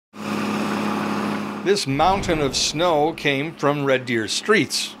This mountain of snow came from Red Deer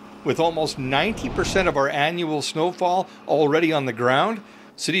streets. With almost 90% of our annual snowfall already on the ground,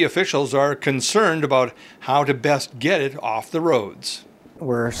 city officials are concerned about how to best get it off the roads.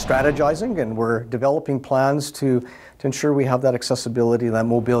 We're strategizing and we're developing plans to ensure we have that accessibility, that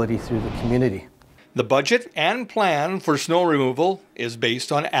mobility through the community. The budget and plan for snow removal is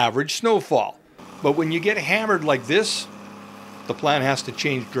based on average snowfall. But when you get hammered like this, the plan has to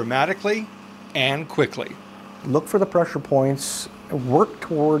change dramatically and quickly. Look for the pressure points, work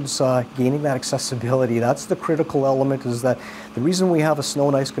towards gaining that accessibility. That's the critical element, is that the reason we have a snow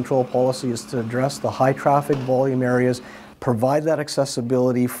and ice control policy is to address the high traffic volume areas, provide that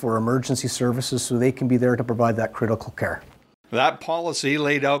accessibility for emergency services so they can be there to provide that critical care. That policy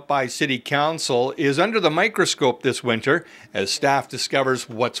laid out by City Council is under the microscope this winter as staff discovers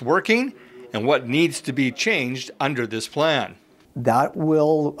what's working and what needs to be changed under this plan. That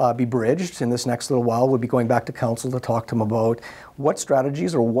will be bridged in this next little while. We'll be going back to council to talk to them about what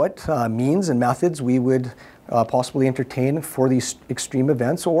strategies or what means and methods we would possibly entertain for these extreme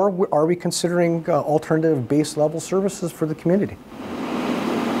events, or are we considering alternative base level services for the community?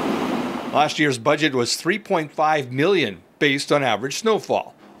 Last year's budget was $3.5 million based on average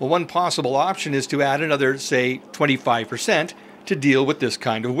snowfall. Well, one possible option is to add another, say, 25% to deal with this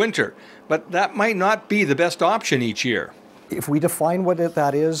kind of winter. But that might not be the best option each year. If we define what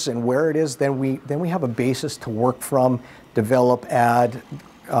that is and where it is, then we have a basis to work from, develop, add,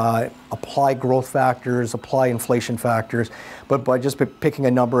 apply growth factors, apply inflation factors. But by just picking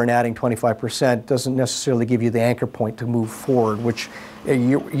a number and adding 25% doesn't necessarily give you the anchor point to move forward, which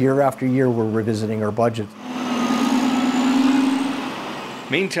year after year we're revisiting our budget.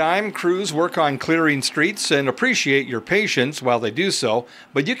 Meantime, crews work on clearing streets and appreciate your patience while they do so,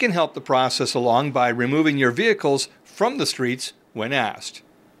 but you can help the process along by removing your vehicles from the streets when asked.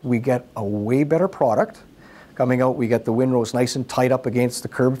 We get a way better product. Coming out, we get the windrows nice and tight up against the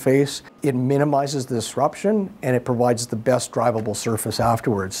curb face. It minimizes the disruption and it provides the best drivable surface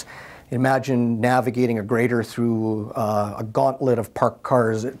afterwards. Imagine navigating a grader through a gauntlet of parked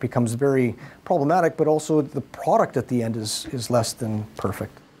cars. It becomes very problematic, but also the product at the end is less than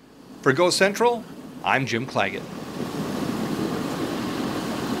perfect. For Go Central, I'm Jim Claggett.